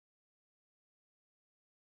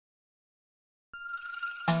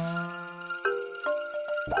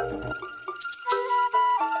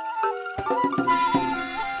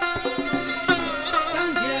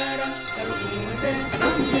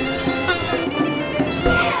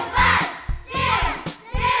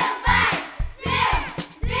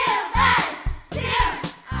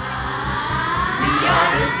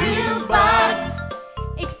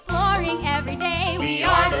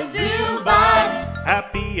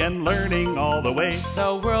Happy and learning all the way.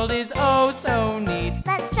 The world is oh so neat.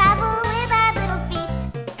 Let's travel with our little feet.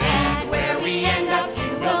 And where we end up,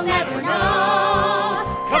 you will never know.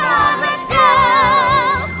 Come on, let's go!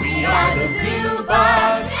 We are the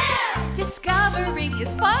ZooBugs. Discovering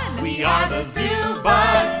is fun. We are the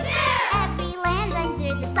ZooBugs. Every land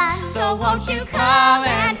under the sun. So won't you come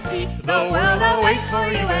and see? The world awaits for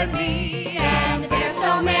you and me. And there's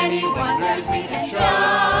so many wonders we can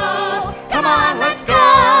show. Come on, let's go! La,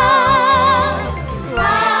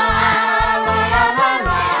 la, la, la,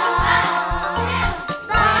 la.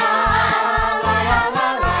 La, la, la, la,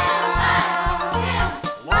 la.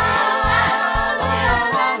 La, la,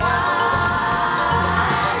 la, la.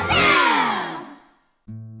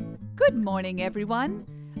 Good morning, everyone.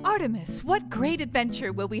 Artemis, what great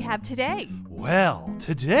adventure will we have today? Well,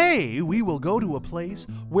 today we will go to a place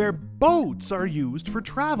where boats are used for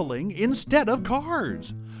traveling instead of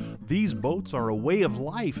cars. These boats are a way of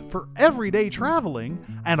life for everyday traveling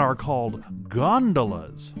and are called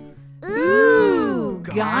gondolas. Ooh,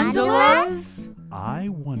 gondolas? I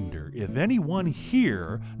wonder if anyone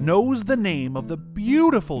here knows the name of the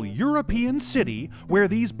beautiful European city where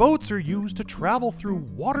these boats are used to travel through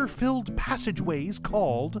water-filled passageways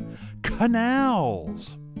called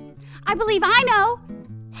canals. I believe I know.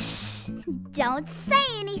 Don't say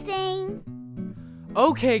anything.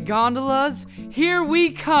 Okay, gondolas, here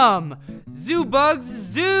we come.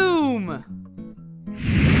 ZooBugs-Zoom!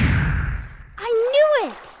 I knew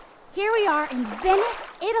it! Here we are in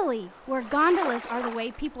Venice, Italy, where gondolas are the way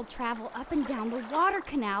people travel up and down the water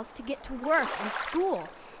canals to get to work and school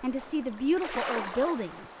and to see the beautiful old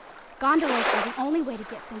buildings. Gondolas are the only way to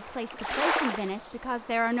get from place to place in Venice because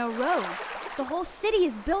there are no roads. The whole city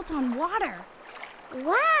is built on water.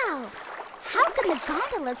 Wow! How can the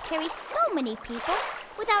gondolas carry so many people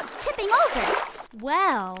without tipping over?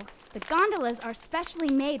 Well, the gondolas are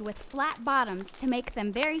specially made with flat bottoms to make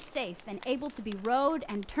them very safe and able to be rowed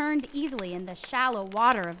and turned easily in the shallow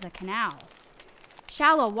water of the canals.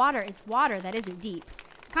 Shallow water is water that isn't deep,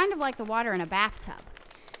 kind of like the water in a bathtub.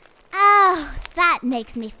 Oh, that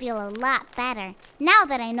makes me feel a lot better, now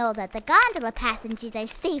that I know that the gondola passengers are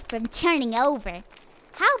safe from turning over.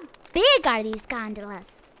 How big are these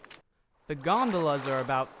gondolas? The gondolas are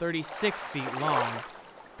about 36 feet long.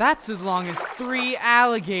 That's as long as 3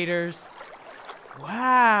 alligators.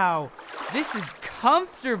 Wow, this is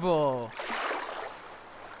comfortable.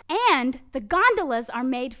 And the gondolas are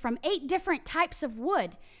made from 8 different types of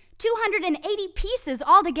wood, 280 pieces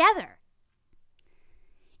altogether.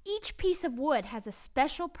 Each piece of wood has a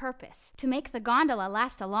special purpose to make the gondola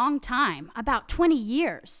last a long time, about 20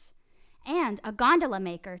 years. And a gondola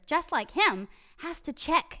maker, just like him, has to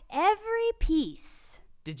check every piece.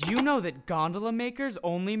 Did you know that gondola makers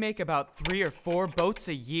only make about 3 or 4 boats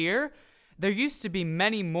a year? There used to be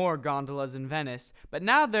many more gondolas in Venice, but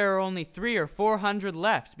now there are only 300 or 400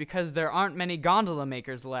 left because there aren't many gondola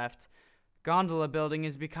makers left. Gondola building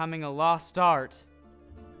is becoming a lost art.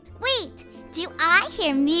 Wait, do I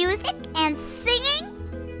hear music and singing?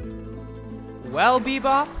 Well,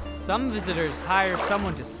 Beebop, some visitors hire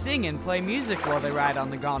someone to sing and play music while they ride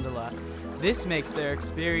on the gondola. This makes their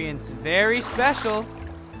experience very special.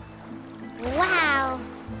 Wow,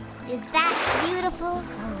 is that beautiful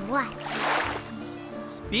or what?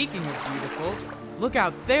 Speaking of beautiful, look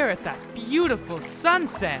out there at that beautiful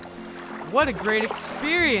sunset. What a great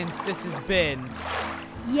experience this has been.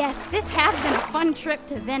 Yes, this has been a fun trip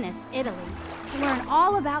to Venice, Italy, to learn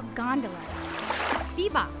all about gondolas.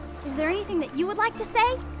 Beebop, is there anything that you would like to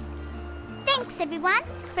say? Thanks, everyone,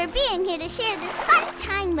 for being here to share this fun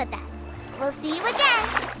time with us. We'll see you again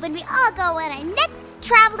when we all go on our next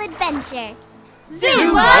travel adventure.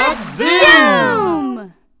 ZooBugs-Zoom!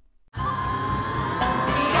 We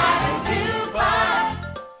are the ZooBugs.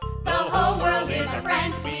 The whole world is our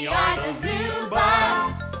friend. We are the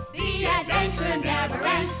ZooBugs. The adventure never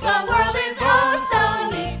ends. The world is oh so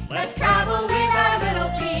neat. Let's travel with our little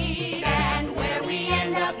feet. And where we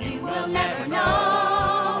end up, you will never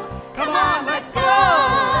know. Come on, let's go.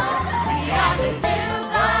 We are the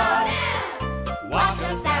ZooBugs. Watch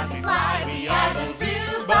us as we fly. We are the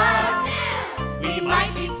ZooBugs. We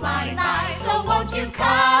might be flying by, so won't you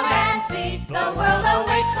come and see? The world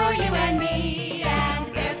awaits for